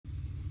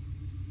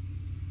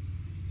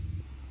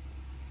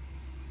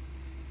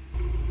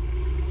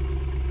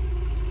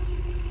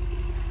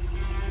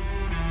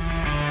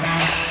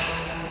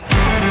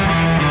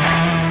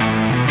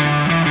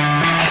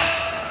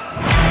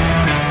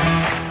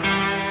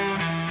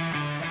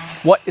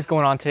What is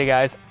going on today,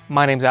 guys?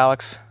 My name's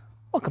Alex.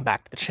 Welcome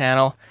back to the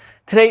channel.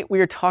 Today we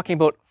are talking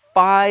about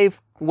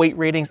 5 weight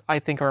ratings I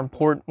think are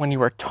important when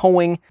you are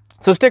towing.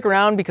 So stick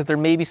around because there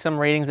may be some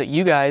ratings that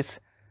you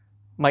guys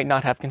might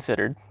not have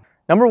considered.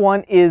 Number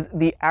 1 is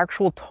the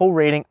actual tow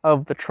rating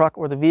of the truck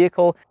or the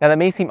vehicle. Now that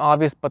may seem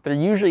obvious, but there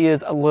usually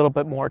is a little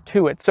bit more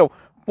to it. So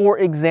for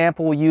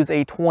example, we'll use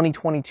a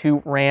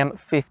 2022 Ram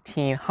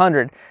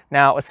 1500.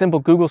 Now a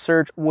simple Google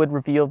search would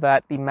reveal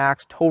that the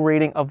max tow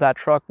rating of that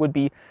truck would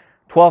be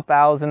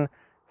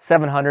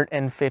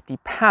 12,750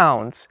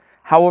 pounds.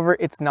 However,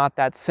 it's not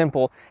that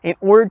simple. In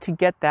order to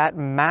get that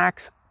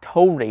max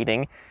tow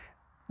rating,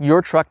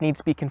 your truck needs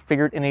to be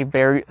configured in a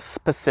very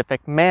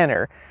specific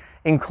manner,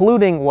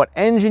 including what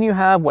engine you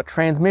have, what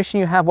transmission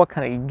you have, what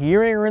kind of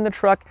gearing are in the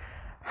truck,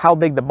 how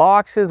big the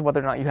box is, whether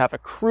or not you have a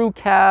crew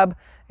cab,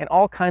 and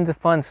all kinds of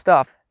fun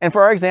stuff. And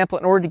for our example,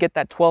 in order to get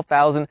that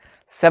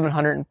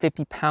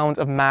 12,750 pounds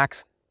of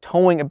max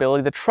towing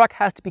ability, the truck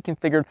has to be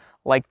configured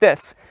like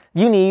this.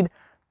 You need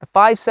the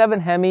 5.7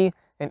 Hemi,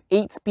 an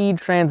 8-speed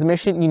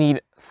transmission. You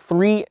need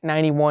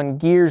 391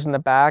 gears in the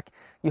back.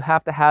 You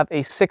have to have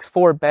a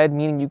 6.4 bed,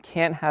 meaning you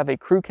can't have a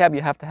crew cab.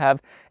 You have to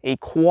have a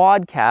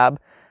quad cab,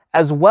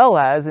 as well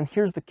as, and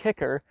here's the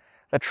kicker,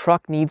 the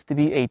truck needs to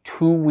be a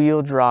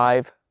 2-wheel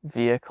drive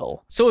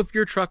vehicle. So if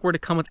your truck were to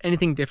come with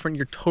anything different,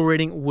 your tow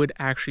rating would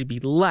actually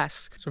be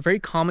less. So a very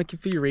common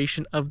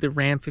configuration of the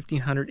Ram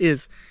 1500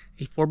 is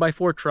a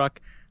 4x4 truck,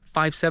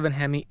 5.7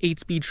 Hemi,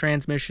 8-speed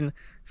transmission,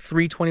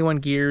 321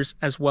 gears,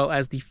 as well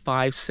as the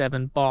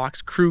 5.7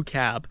 box crew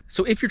cab.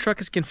 So if your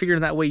truck is configured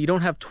in that way, you don't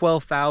have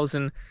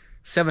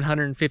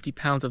 12,750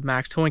 pounds of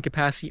max towing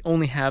capacity, you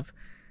only have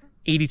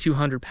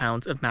 8,200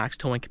 pounds of max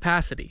towing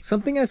capacity.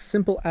 Something as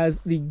simple as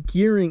the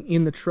gearing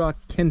in the truck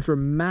can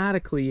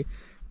dramatically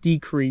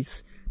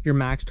decrease your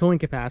max towing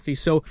capacity.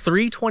 So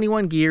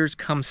 321 gears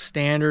come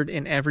standard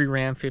in every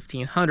Ram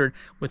 1500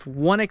 with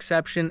one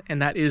exception,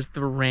 and that is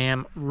the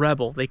Ram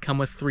Rebel. They come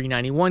with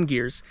 391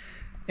 gears.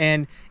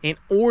 And in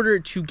order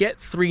to get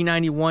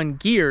 391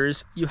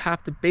 gears, you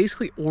have to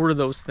basically order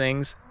those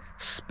things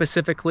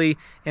specifically,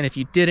 and if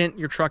you didn't,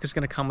 your truck is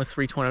going to come with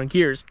 321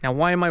 gears. Now,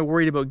 why am I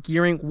worried about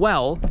gearing?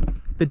 Well,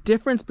 the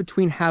difference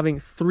between having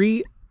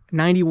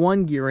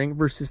 391 gearing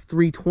versus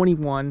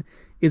 321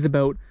 is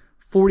about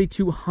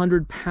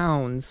 4,200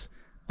 pounds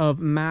of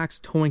max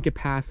towing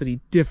capacity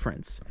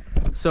difference.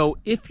 So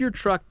if your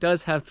truck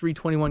does have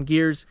 321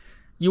 gears,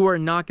 you are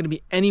not going to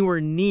be anywhere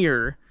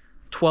near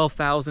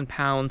 12,000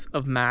 pounds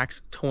of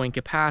max towing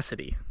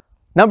capacity.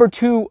 Number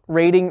 2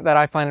 rating that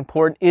I find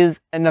important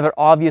is another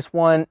obvious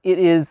one. It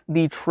is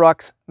the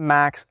truck's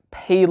max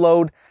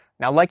payload.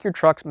 Now, like your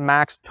truck's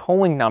max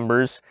towing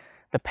numbers,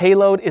 the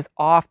payload is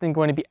often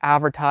going to be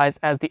advertised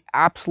as the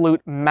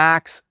absolute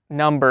max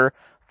number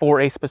for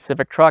a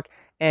specific truck.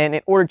 And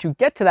in order to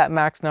get to that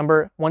max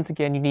number, once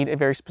again, you need a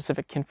very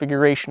specific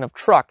configuration of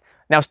truck.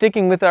 Now,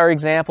 sticking with our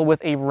example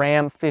with a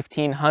Ram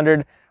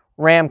 1500,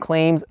 Ram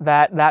claims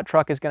that that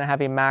truck is going to have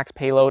a max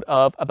payload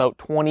of about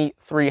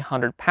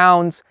 2,300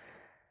 pounds.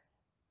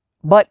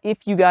 But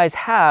if you guys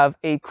have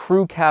a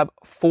crew cab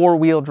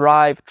 4-wheel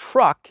drive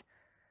truck,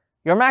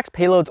 your max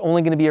payload is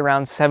only going to be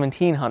around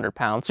 1,700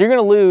 pounds. So you're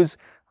going to lose,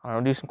 I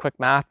don't know, do some quick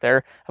math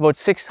there, about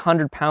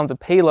 600 pounds of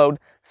payload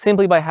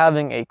simply by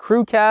having a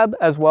crew cab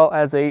as well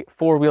as a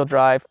 4-wheel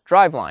drive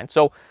driveline.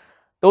 So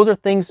those are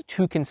things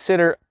to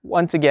consider,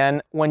 once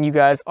again, when you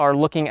guys are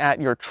looking at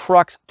your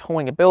truck's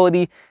towing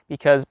ability,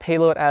 because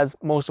payload, as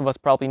most of us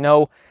probably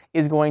know,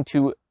 is going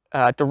to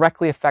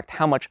directly affect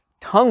how much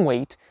tongue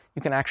weight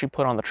you can actually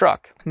put on the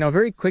truck. Now, a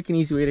very quick and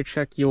easy way to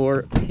check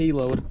your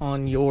payload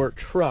on your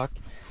truck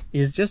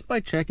is just by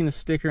checking the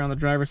sticker on the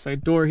driver's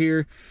side door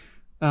here.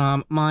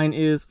 Mine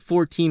is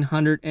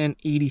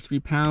 1,483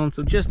 pounds,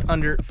 so just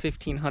under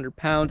 1,500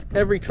 pounds.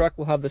 Every truck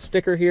will have the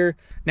sticker here.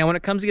 Now, when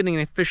it comes to getting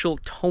an official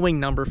towing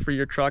number for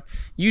your truck,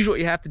 usually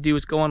what you have to do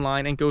is go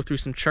online and go through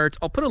some charts.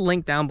 I'll put a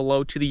link down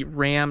below to the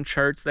Ram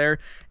charts there,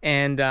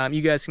 and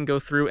you guys can go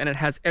through, and it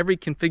has every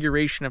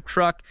configuration of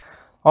truck.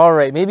 All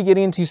right, maybe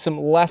getting into some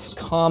less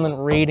common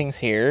ratings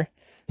here.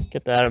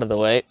 Get that out of the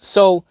way.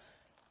 So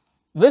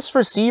this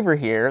receiver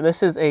here,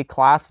 this is a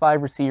Class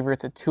 5 receiver.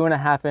 It's a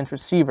 2.5-inch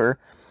receiver.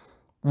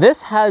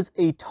 This has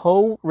a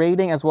tow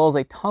rating as well as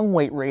a tongue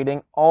weight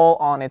rating all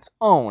on its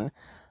own.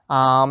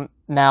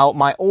 Now,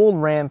 my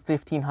old Ram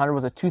 1500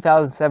 was a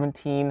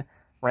 2017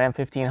 Ram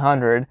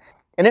 1500,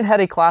 and it had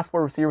a Class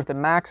 4 receiver with a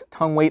max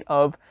tongue weight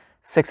of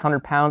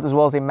 600 pounds as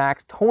well as a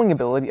max towing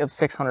ability of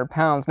 600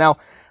 pounds. Now,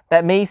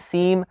 that may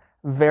seem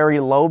very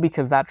low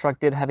because that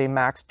truck did have a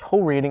max tow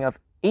rating of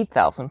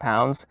 8,000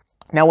 pounds.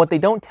 Now, what they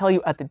don't tell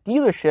you at the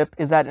dealership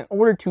is that in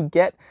order to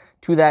get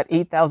to that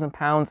 8,000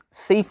 pounds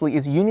safely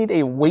is you need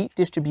a weight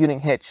distributing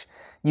hitch.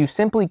 You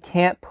simply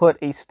can't put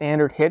a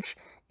standard hitch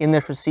in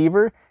this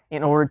receiver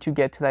in order to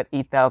get to that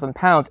 8,000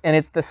 pounds. And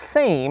it's the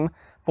same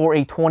for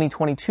a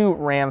 2022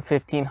 Ram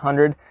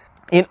 1500.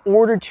 In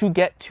order to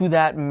get to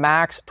that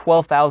max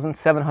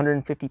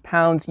 12,750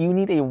 pounds, you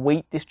need a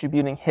weight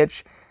distributing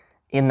hitch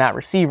in that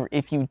receiver.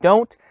 If you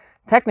don't,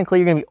 technically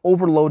you're going to be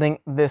overloading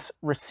this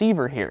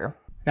receiver here.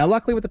 Now,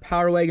 luckily with the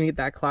Power Wagon, you get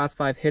that Class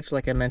 5 hitch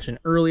like I mentioned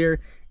earlier,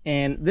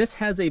 and this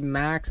has a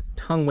max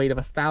tongue weight of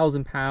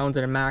 1,000 pounds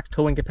and a max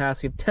towing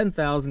capacity of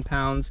 10,000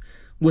 pounds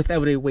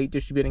without a weight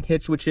distributing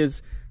hitch, which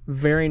is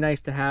very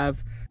nice to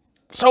have.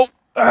 So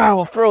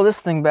we'll throw this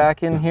thing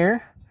back in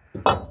here.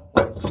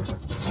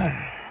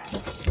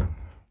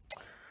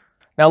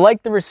 Now,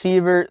 like the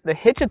receiver, the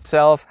hitch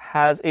itself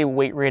has a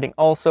weight rating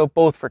also,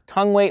 both for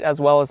tongue weight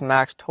as well as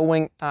max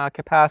towing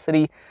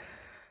capacity.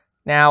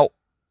 Now,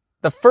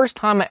 the first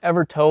time I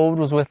ever towed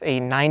was with a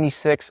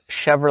 96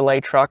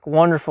 Chevrolet truck,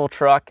 wonderful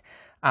truck,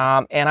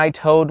 and I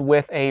towed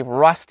with a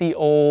rusty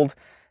old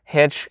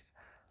hitch.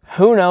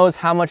 Who knows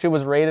how much it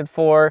was rated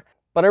for,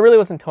 but I really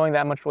wasn't towing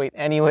that much weight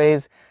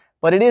anyways.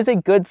 But it is a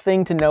good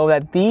thing to know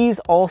that these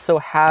also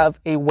have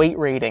a weight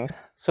rating.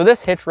 So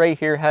this hitch right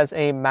here has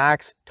a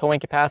max towing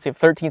capacity of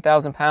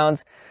 13,000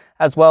 pounds,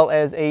 as well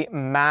as a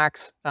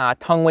max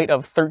tongue weight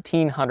of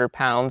 1,300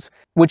 pounds,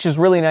 which is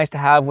really nice to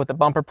have with the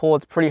bumper pull.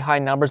 It's pretty high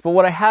numbers. But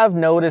what I have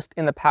noticed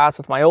in the past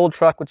with my old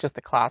truck, with just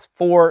the Class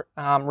 4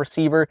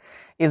 receiver,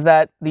 is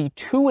that the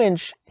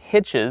 2-inch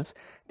hitches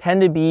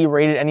tend to be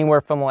rated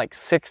anywhere from like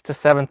 6,000 to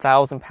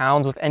 7,000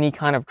 pounds with any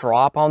kind of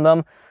drop on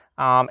them.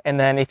 And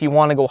then if you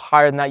want to go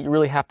higher than that, you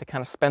really have to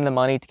kind of spend the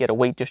money to get a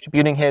weight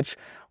distributing hitch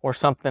or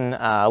something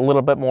a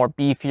little bit more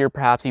beefier,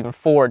 perhaps even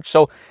forged.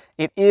 So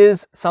it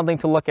is something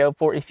to look out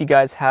for if you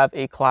guys have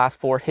a Class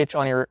 4 hitch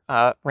on your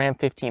Ram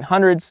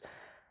 1500s.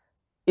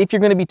 If you're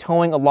going to be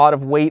towing a lot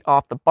of weight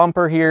off the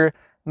bumper here,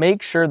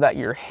 make sure that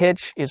your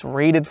hitch is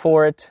rated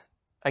for it.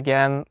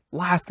 Again,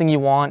 last thing you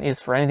want is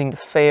for anything to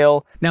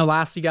fail. Now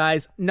lastly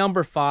guys,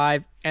 number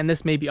 5, and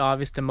this may be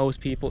obvious to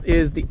most people,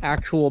 is the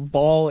actual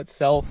ball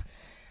itself.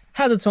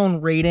 Has its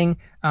own rating,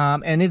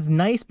 and it's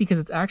nice because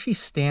it's actually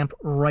stamped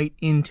right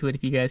into it,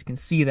 if you guys can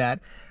see that.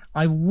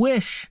 I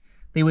wish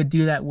they would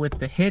do that with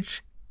the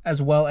hitch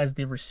as well as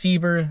the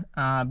receiver,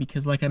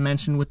 because like I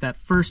mentioned with that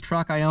first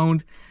truck I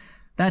owned,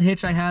 that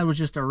hitch I had was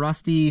just a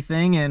rusty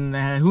thing, and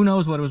who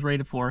knows what it was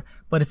rated for.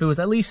 But if it was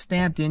at least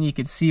stamped in, you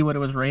could see what it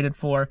was rated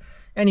for.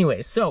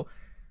 Anyway, so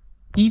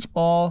each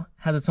ball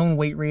has its own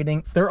weight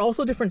rating. There are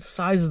also different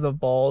sizes of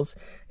balls,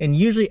 and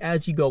usually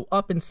as you go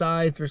up in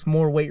size, there's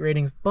more weight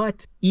ratings,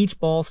 but each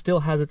ball still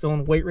has its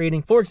own weight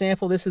rating. For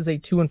example, this is a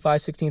 2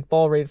 5/16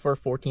 ball rated for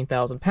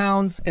 14,000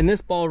 pounds, and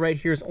this ball right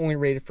here is only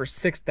rated for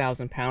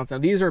 6,000 pounds. Now,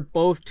 these are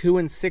both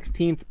 2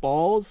 16th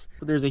balls,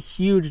 but there's a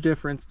huge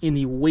difference in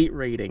the weight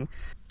rating.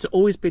 So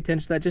always pay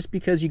attention to that. Just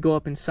because you go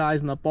up in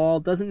size in the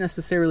ball doesn't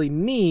necessarily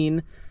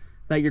mean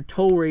that your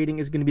tow rating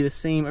is going to be the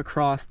same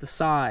across the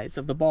size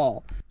of the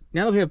ball.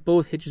 Now that we have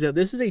both hitches out,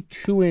 this is a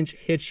 2-inch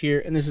hitch here,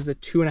 and this is a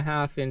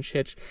 2.5-inch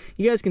hitch.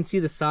 You guys can see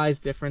the size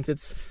difference.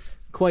 It's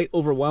quite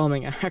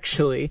overwhelming,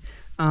 actually.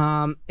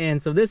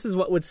 And so this is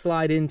what would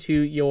slide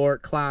into your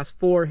Class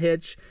 4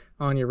 hitch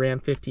on your Ram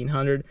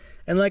 1500.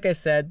 And like I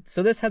said,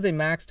 so this has a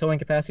max towing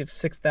capacity of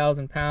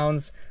 6,000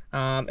 pounds,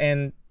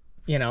 and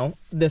you know,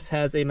 this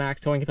has a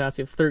max towing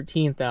capacity of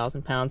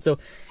 13,000 pounds. So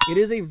it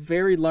is a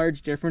very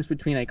large difference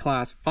between a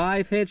Class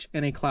 5 hitch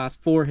and a Class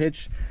 4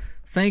 hitch.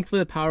 Thankfully,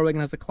 the Power Wagon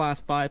has a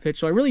Class 5 hitch,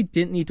 so I really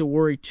didn't need to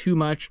worry too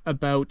much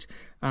about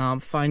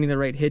finding the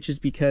right hitches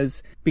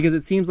because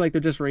it seems like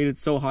they're just rated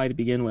so high to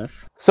begin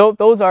with. So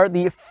those are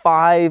the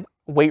 5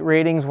 weight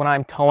ratings when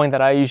I'm towing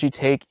that I usually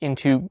take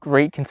into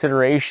great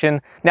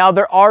consideration. Now,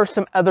 there are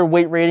some other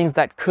weight ratings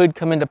that could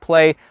come into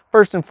play.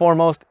 First and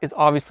foremost is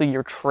obviously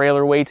your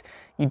trailer weight.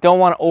 You don't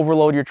want to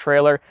overload your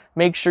trailer.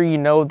 Make sure you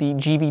know the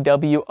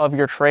GVW of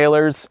your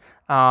trailers.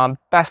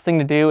 Best thing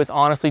to do is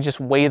honestly just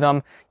weigh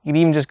them. You can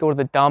even just go to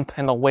the dump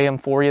and they'll weigh them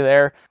for you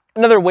there.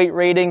 Another weight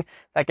rating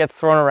that gets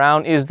thrown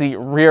around is the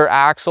rear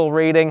axle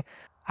rating.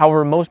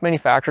 However, most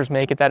manufacturers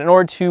make it that in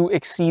order to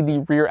exceed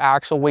the rear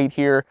axle weight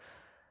here,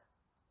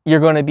 you're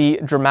going to be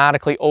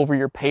dramatically over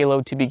your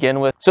payload to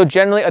begin with. So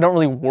generally, I don't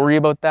really worry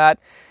about that.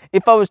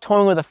 If I was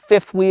towing with a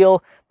 5th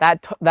wheel,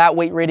 that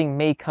weight rating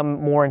may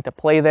come more into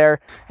play there.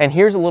 And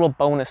here's a little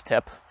bonus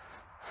tip.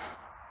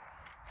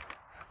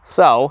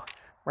 So,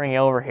 bring it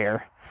over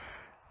here.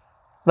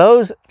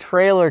 Those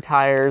trailer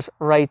tires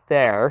right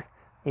there,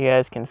 you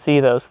guys can see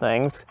those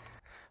things.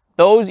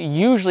 Those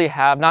usually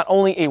have not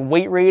only a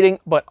weight rating,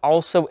 but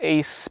also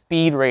a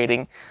speed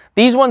rating.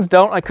 These ones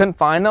don't, I couldn't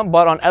find them,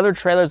 but on other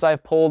trailers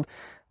I've pulled,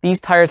 these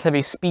tires have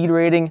a speed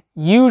rating,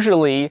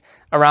 usually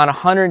around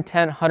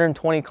 110,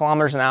 120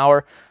 kilometers an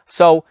hour.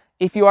 So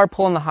if you are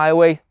pulling the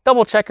highway,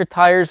 double check your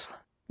tires.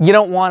 You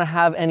don't want to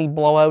have any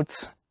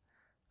blowouts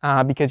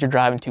because you're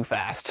driving too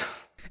fast.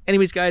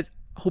 Anyways, guys,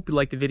 hope you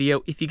liked the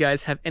video. If you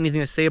guys have anything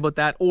to say about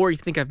that, or you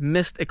think I've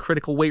missed a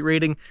critical weight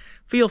rating,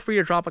 feel free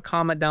to drop a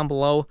comment down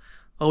below.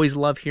 Always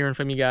love hearing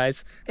from you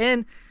guys.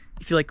 And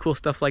if you like cool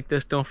stuff like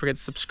this, don't forget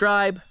to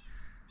subscribe.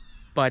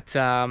 But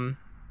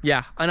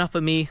yeah, enough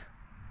of me.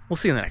 We'll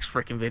see you in the next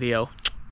freaking video.